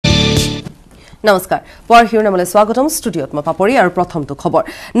নমস্কাৰ পৰ হিৰনামলৈ স্বাগতম ষ্টুডিঅত মই পাপৰি আৰু প্ৰথমটো খবৰ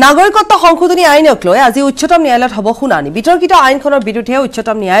নাগৰিকত্ব সংশোধনী আইনক লৈ আজি উচ্চতম ন্যায়ালয়ত হ'ব শুনানি বিতৰ্কিত আইনখনৰ বিৰুদ্ধে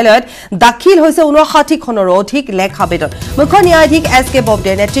উচ্চতম ন্যায়ালয়ত দাখিল হৈছে 59 খনৰো অধিক লেখ আবেদন মুখ্য ন্যায়াধীশ এছ.কে.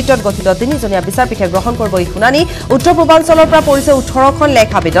 ববডেৰ নেতৃত্বত গঠিত তিনিজনীয়া বিচাৰপীঠে গ্ৰহণ কৰিব এই শুনানি উত্তৰ পূৰ্বাঞ্চলৰ পৰা পৰিছে 18খন লেখ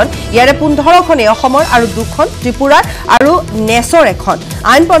আবেদন ইয়াৰে 15খনে অসমৰ আৰু 2খন ত্ৰিপুৰাৰ আৰু নেছৰ এখন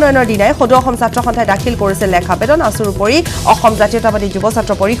আইন প্ৰণয়নৰ দিনাই সদৌ অসম ছাত্ৰ সন্থাই দাখিল কৰিছে লেখ আবেদন আছুৰ উপৰি অসম জাতীয়তাবাদী যুৱ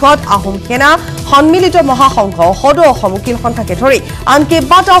ছাত্ৰ পৰিষদ আহোম সেনা সন্মিলিত মহাসংঘ সদৌ অসম উকিল সন্থাকে ধৰি আন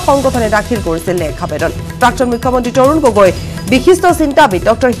কেইবাটাও সংগঠনে দাখিল কৰিছে লেখ আবেদন প্ৰাক্তন মুখ্যমন্ত্ৰী তৰুণ গগৈ বিশিষ্ট চিন্তাবিদ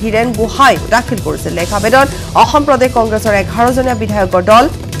ডক্টৰ হীৰেন গোহাঁই দাখিল কৰিছে লেখ আবেদন অসম প্ৰদেশ কংগ্ৰেছৰ 11জনীয়া বিধায়কৰ দল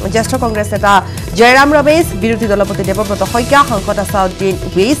জ্যেষ্ঠ কংগ্ৰেছ নেতা জয়ৰাম ৰমেশ বিৰোধী দলপতি দেৱব্ৰত শইকীয়া সাংসদ আছাউদ্দিন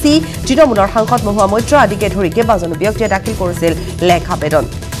ওৱেইচি তৃণমূলৰ সাংসদ মহুৱা মৈত্ৰ আদিকে ধৰি কেইবাজনো ব্যক্তিয়ে দাখিল কৰিছিল লেখ আবেদন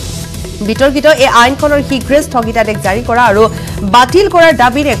বিতৰ্কিত এই আইনখনৰ শীঘ্ৰে স্থগিতাদেশ জাৰি কৰা আৰু বাতিল কৰাৰ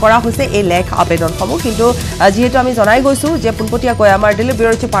দাবীৰে কৰা হৈছে এই লেখ আবেদনসমূহ কিন্তু যেহেতু আমি জনাই গৈছো যে পুনপটীয়াকৈ আমাৰ দিল্লী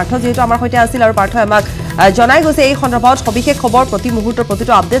ব্যুৰ চিফ পাৰ্থ যেহেতু আমাৰ সৈতে আছিল আৰু পাৰ্থ আমাক জনাই গৈছে এই সন্দৰ্ভত সবিশেষ খবৰ প্ৰতি মুহূৰ্তৰ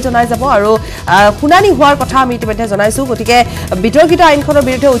প্ৰতিটো আপডেট জনাই যাব আৰু শুনানি হোৱাৰ কথা আমি ইতিমধ্যে জনাইছো গতিকে বিতৰ্কিত আইনখনৰ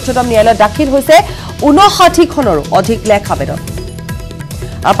বিৰুদ্ধে উচ্চতম ন্যায়ালয়ত দাখিল হৈছে 59 খনৰো অধিক লেখ আবেদন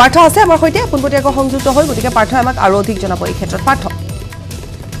পাৰ্থ আছে আমাৰ সৈতে পুনপটীয়াকৈ সংযুক্ত হৈ গতিকে পাৰ্থ আমাক আৰু অধিক জনাব এই ক্ষেত্ৰত পাৰ্থ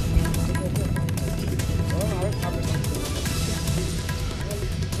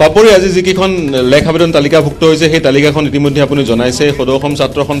পাপৰি আজি যিকেইখন লেখ আবেদন তালিকাভুক্ত হৈছে সেই তালিকাখন ইতিমধ্যে আপুনি জনাইছে সদৌ অসম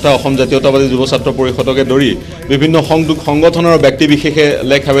ছাত্ৰ সন্থা অসম জাতীয়তাবাদী যুৱ ছাত্ৰ পৰিষদকে ধৰি বিভিন্ন সংগঠনৰ ব্যক্তি বিশেষে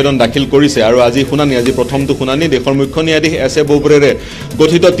লেখ আবেদন দাখিল কৰিছে আৰু আজি শুনানি আজি প্ৰথমটো শুনানি দেশৰ মুখ্য ন্যায়াধীশ এছ.এ. ববডেৰে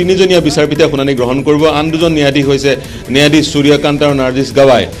গঠিত তিনিজনীয়া বিচাৰপীঠে শুনানি গ্ৰহণ কৰিব আন দুজন ন্যায়াধীশ হৈছে ন্যায়াধীশ সূৰ্যকান্ত আৰু নাৰ্জিছ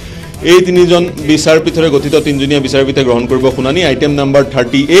গাৱাই এই তিনিজন বিচাৰপীঠৰে গঠিত তিনিজনীয়া বিচাৰপীঠে গ্ৰহণ কৰিব শুনানি আইটেম নম্বৰ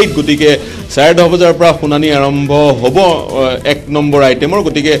 38 গতিকে 10:30 বজাৰ পৰা শুনানি আৰম্ভ হ'ব 1 নম্বৰ আইটেমৰ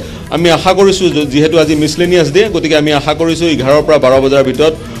গতিকে আমি আশা কৰিছো যেহেতু আজি মিছলেনিয়াছ ডে গতিকে আমি আশা কৰিছো 11 পৰা 12 বজাৰ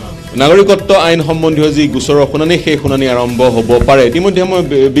ভিতৰত নাগৰিকত্ব আইন সম্বন্ধীয় যি গোচৰৰ শুনানি সেই শুনানি আৰম্ভ হ'ব পাৰে ইতিমধ্যে মই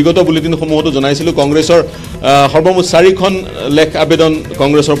বিগত বুলেটিনসমূহতো জনাইছিলোঁ কংগ্ৰেছৰ সৰ্বমুঠ 4খন লেখ আবেদন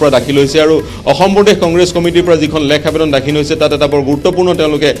কংগ্ৰেছৰ পৰা দাখিল হৈছে আৰু অসম প্ৰদেশ কংগ্ৰেছ কমিটিৰ পৰা যিখন লেখ আবেদন দাখিল হৈছে তাত এটা বৰ গুৰুত্বপূৰ্ণ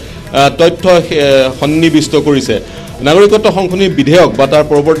তেওঁলোকে তথ্য সন্নিৱিষ্ট কৰিছে নাগৰিকত্ব সংশোধনী বিধেয়ক বা তাৰ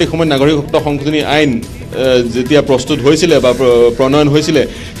পৰৱৰ্তী সময়ত নাগৰিকত্ব সংশোধনী আইন যেতিয়া প্ৰস্তুত হৈছিলে বা প্ৰণয়ন হৈছিলে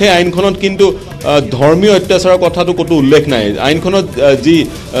সেই আইনখনত কিন্তু ধৰ্মীয় অত্যাচাৰৰ কথাটো কতো উল্লেখ নাই আইনখনত যি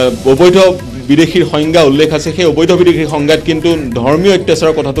অবৈধ বিদেশীৰ সংজ্ঞা উল্লেখ আছে সেই অবৈধ বিদেশীৰ সংজ্ঞাত কিন্তু ধৰ্মীয়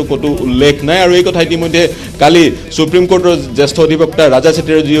অত্যাচাৰৰ কথাটো কতো উল্লেখ নাই আৰু এই কথা ইতিমধ্যে কালি সুপ্ৰিম কোৰ্টৰ জ্যেষ্ঠ অধিবক্তা ৰাজা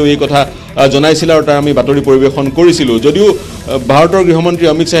চেটাৰ্জীয়েও এই কথা জনাইছিল আৰু তাৰ আমি বাতৰি পৰিৱেশন কৰিছিলোঁ যদিও ভাৰতৰ গৃহমন্ত্ৰী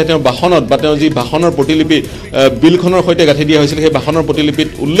অমিত শ্বাহে তেওঁৰ ভাষণত বা তেওঁ যি ভাষণৰ প্ৰতিলিপি বিলখনৰ সৈতে গাঁঠি দিয়া হৈছিল সেই ভাষণৰ প্ৰতিলিপিত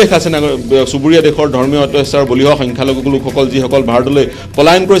উল্লেখ আছে চুবুৰীয়া দেশৰ ধৰ্মীয় অত্যাচাৰ বলি হোৱা সংখ্যালঘু লোকসকল যিসকল ভাৰতলৈ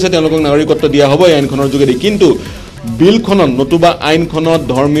পলায়ন কৰিছে তেওঁলোকক নাগৰিকত্ব দিয়া হ'ব এই আইনখনৰ যোগেদি কিন্তু বিলখনত নতুবা আইনখনত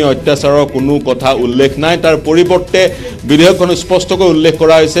ধৰ্মীয় অত্যাচাৰৰ কোনো কথা উল্লেখ নাই তাৰ পৰিৱৰ্তে বিধেয়কখনত স্পষ্টকৈ উল্লেখ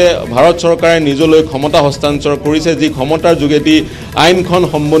কৰা হৈছে ভাৰত চৰকাৰে নিজলৈ ক্ষমতা হস্তান্তৰ কৰিছে যি ক্ষমতাৰ যোগেদি আইনখন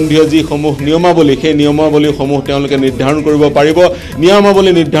সম্বন্ধীয় যিসমূহ নিয়মাৱলী সেই নিয়মাৱলীসমূহ তেওঁলোকে নিৰ্ধাৰণ কৰিব পাৰিব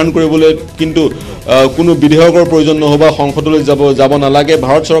নিয়মাৱলী নিৰ্ধাৰণ কৰিবলৈ কিন্তু কোনো বিধেয়কৰ প্ৰয়োজন নহ'ব সংসদলৈ যাব নালাগে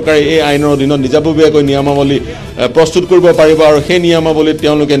ভাৰত চৰকাৰে এই আইনৰ অধীনত নিজাববীয়াকৈ নিয়মাৱলী প্ৰস্তুত কৰিব পাৰিব আৰু সেই নিয়মাৱলীত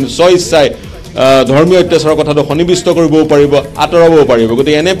তেওঁলোকে স্বইচ্ছাই ধৰ্মীয় অত্যাচাৰৰ কথাটো সন্নিৱিষ্ট কৰিবও পাৰিব আঁতৰাবও পাৰিব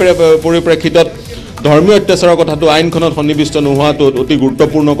গতিকে এনে পৰিপ্ৰেক্ষিতত ধৰ্মীয় অত্যাচাৰৰ কথাটো আইনখনত সন্নিৱিষ্ট নোহোৱাটো অতি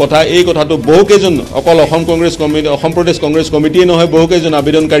গুৰুত্বপূৰ্ণ কথা এই কথাটো বহুকেইজন অকল অসম প্ৰদেশ কংগ্ৰেছ কমিটিয়ে নহয় বহুকেইজন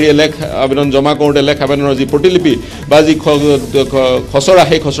আবেদনকাৰীয়ে লেখ আবেদন জমা কৰোঁতে লেখ আবেদনৰ যি প্ৰতিলিপি বা যি খচৰা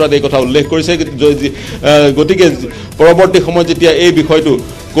সেই খচৰাত এই কথা উল্লেখ কৰিছে গতিকে পৰৱৰ্তী সময়ত যেতিয়া এই বিষয়টো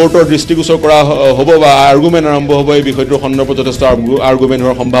কোৰ্টৰ দৃষ্টিগোচৰ কৰা হ'ব বা আৰ্গুমেণ্ট আৰম্ভ হ'ব এই বিষয়টোৰ সন্দৰ্ভত যথেষ্ট আৰ্গুমেণ্ট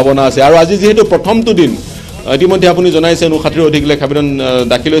হোৱাৰ সম্ভাৱনা আছে আৰু আজি যিহেতু প্ৰথমটো দিন ইতিমধ্যে আপুনি জনাইছে 59ৰ অধিক লেখ আবেদন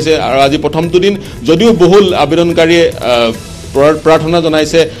দাখিল হৈছে আৰু আজি প্ৰথমটো দিন যদিও বহুল আবেদনকাৰীয়ে প্ৰাৰ্থনা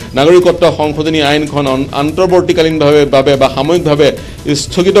জনাইছে নাগৰিকত্ব সংশোধনী আইনখন অন্তৰ্বৰ্তীকালীনভাৱে বা সাময়িকভাৱে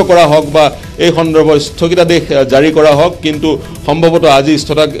স্থগিত কৰা হওক বা এই সন্দৰ্ভত স্থগিতাদেশ জাৰি কৰা হওক কিন্তু সম্ভৱতঃ আজি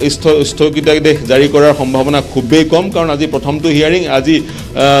স্থগিতাদেশ জাৰি কৰাৰ সম্ভাৱনা খুবেই কম কাৰণ আজি প্ৰথমটো হিয়াৰিং আজি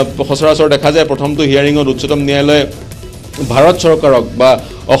সচৰাচৰ দেখা যায় প্ৰথমটো হিয়াৰিঙত উচ্চতম ন্যায়ালয়ে ভাৰত চৰকাৰক বা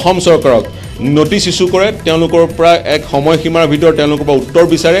অসম চৰকাৰক নটিচ ইস্যু কৰে তেওঁলোকৰ পৰা এক সময়সীমাৰ ভিতৰত তেওঁলোকৰ পৰা উত্তৰ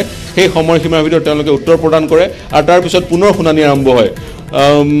বিচাৰে সেই সময়সীমাৰ ভিতৰত তেওঁলোকে উত্তৰ প্ৰদান কৰে আৰু তাৰ পিছত পুনৰ শুনানি আৰম্ভ হয়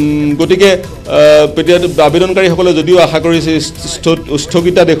গতিকে আবেদনকাৰীসকলে যদিও আশা কৰিছে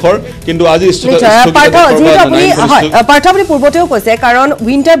স্থগিতাদেশৰ কিন্তু আজি পাৰ্থ আপুনি পূৰ্বতেও কৈছে কাৰণ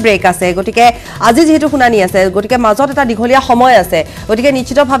উইণ্টাৰ ব্ৰেক আছে গতিকে আজি যেহেতু শুনানি আছে গতিকে মাজত এটা দীঘলীয়া সময় আছে গতিকে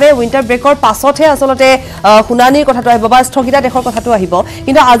নিশ্চিতভাৱে উইণ্টাৰ ব্ৰেকৰ পাছতহে আচলতে শুনানিৰ কথাটো আহিব বা স্থগিতাদেশৰ কথাটো আহিব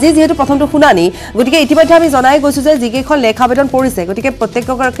কিন্তু আজি যেহেতু প্ৰথমটো শুনানি গতিকে ইতিমধ্যে আমি জনাই গৈছো যে যিকেইখন লেখ আবেদন পৰিছে গতিকে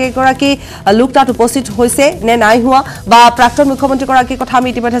প্ৰত্যেকগৰাকী লোক তাত উপস্থিত হৈছে নে নাই হোৱা বা প্ৰাক্তন মুখ্যমন্ত্ৰীগৰাকীৰ কথা আমি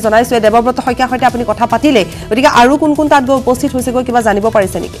ইতিমধ্যে জনাইছো দেৱব্ৰত শইকীয়াৰ সৈতে আপুনি কথা পাতিলে গতিকে আৰু কোন কোন তাত গৈ উপস্থিত হৈছে গৈ কিবা জানিব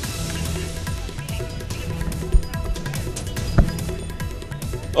পাৰিছে নেকি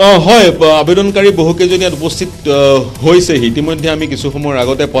হয় আবেদনকাৰী বহুকেইজনী ইয়াত উপস্থিত হৈছে ইতিমধ্যে আমি কিছু সময়ৰ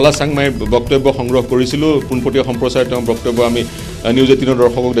আগতে পলাশ চাংমাইৰ বক্তব্য সংগ্ৰহ কৰিছিলোঁ পোনপটীয়া সম্প্ৰচাৰ তেওঁৰ বক্তব্য আমি নিউজ18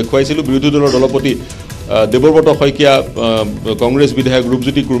 দৰ্শকক দেখুৱাইছিলোঁ বিৰোধী দলৰ দলপতি দেৱব্ৰত শইকীয়া কংগ্ৰেছ বিধায়ক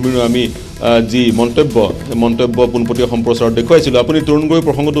ৰূপজ্যোতি কুৰ্মীৰো আমি যি মন্তব্য পোনপটীয়া সম্প্ৰচাৰত দেখুৱাইছিলোঁ আপুনি তৰুণ গগৈ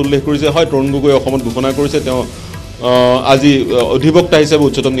প্ৰসংগটো উল্লেখ কৰিছে হয় তৰুণ গগৈ অসমত ঘোষণা কৰিছে তেওঁ আজি অধিবক্তা হিচাপে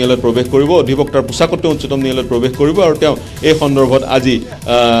উচ্চতম ন্যায়ালয়ত প্ৰৱেশ কৰিব অধিবক্তাৰ পোছাকত উচ্চতম ন্যায়ালয়ত প্ৰৱেশ কৰিব আৰু তেওঁ এই সন্দৰ্ভত আজি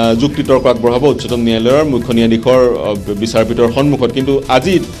যুক্তি তৰ্ক আগবঢ়াব উচ্চতম ন্যায়ালয়ৰ মুখ্য ন্যায়াধীশৰ বিচাৰপীঠৰ সন্মুখত কিন্তু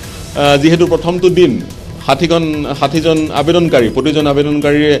আজি যিহেতু প্ৰথমটো দিন 60জন আবেদনকাৰী প্ৰতিজন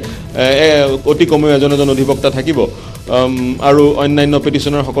আবেদনকাৰীৰে অতি কমেও এজন অধিবক্তা থাকিব আৰু অন্যান্য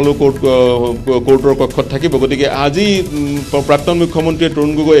পেটিশনৰ সকলো কোৰ্টৰ কক্ষত থাকিব গতিকে আজি প্ৰাক্তন মুখ্যমন্ত্ৰী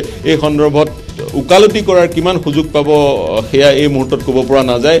তৰুণ গগৈ এই সন্দৰ্ভত উকালতি কৰাৰ কিমান সুযোগ পাব সেয়া এই মুহূৰ্তত ক'ব পৰা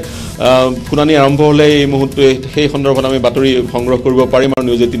নাযায় শুনানি আৰম্ভ হ'লে এই মুহূৰ্ততে সেই সন্দৰ্ভত আমি বাতৰি সংগ্ৰহ কৰিব পাৰিম আৰু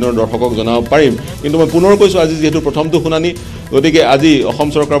নিউজ18 দৰ্শকক জনাব পাৰিম কিন্তু মই পুনৰ কৈছোঁ আজি যেহেতু প্ৰথমটো শুনানি গতিকে আজি অসম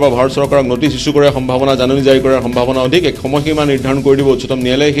চৰকাৰ বা ভাৰত চৰকাৰক নটিছ ইছ্যু কৰাৰ সম্ভাৱনা জাননী জাৰি কৰাৰ সম্ভাৱনা অধিক এক সময়সীমা নিৰ্ধাৰণ কৰি দিব উচ্চতম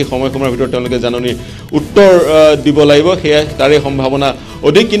ন্যায়ালয়ে সেই সময়সীমাৰ ভিতৰত তেওঁলোকে জাননী উত্তৰ দিব লাগিব সেয়া তাৰে সম্ভাৱনা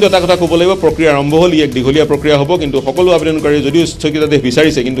অধিক কিন্তু এটা কথা ক'ব লাগিব প্ৰক্ৰিয়া আৰম্ভ হ'ল এক দীঘলীয়া প্ৰক্ৰিয়া হ'ব কিন্তু সকলো আবেদনকাৰী যদিও স্থগিতাদেশ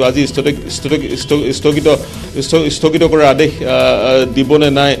বিচাৰিছে কিন্তু আজি স্থগিত কৰাৰ আদেশ দিবনে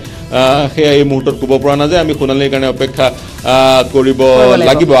নাই সেয়া এই মুহূৰ্তত ক'ব পৰা নাযায় আমি শুনানিৰ কাৰণে অপেক্ষা কৰিব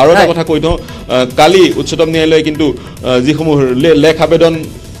লাগিব আৰু এটা কথা কৈ থওঁ কালি উচ্চতম ন্যায়ালয়ে কিন্তু যিসমূহ লেখ আবেদন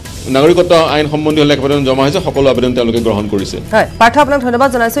নাগৰিকত্ব আইন সম্বন্ধীয় লেখ আবেদন জমা হৈছে সকলো আবেদন তেওঁলোকে গ্ৰহণ কৰিছে হয় পাৰ্থ আপোনাক ধন্যবাদ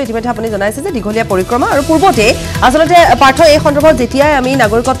জনাইছো ইতিমধ্যে আপুনি জনাইছে যে দীঘলীয়া পৰিক্ৰমা আৰু পূৰ্বতে আচলতে পাৰ্থ এই সন্দৰ্ভত যেতিয়াই আমি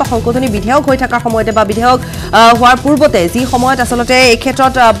নাগৰিকত্ব সংশোধনী বিধেয়ক হৈ থকাৰ সময়তে বা বিধেয়ক হোৱাৰ পূৰ্বতে যি সময়ত আচলতে এই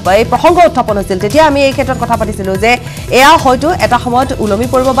ক্ষেত্ৰত এই প্ৰসংগ উত্থাপন হৈছিল তেতিয়া আমি এই ক্ষেত্ৰত কথা পাতিছিলোঁ যে এয়া হয়তো এটা সময়ত ওলমি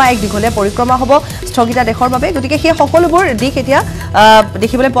পৰিব বা এক দীঘলীয়া পৰিক্ৰমা হ'ব স্থগিতাদেশৰ বাবে গতিকে সেই সকলোবোৰ দিশ এতিয়া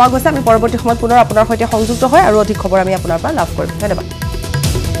দেখিবলৈ পোৱা গৈছে আমি পৰৱৰ্তী সময়ত পুনৰ আপোনাৰ সৈতে সংযুক্ত হয় আৰু অধিক খবৰ আমি আপোনাৰ পৰা লাভ কৰিম ধন্যবাদ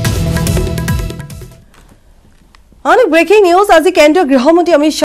অনেক ব্ৰেকিং নিউজ আজি কেন্দ্ৰীয় গৃহমন্ত্ৰী অমিত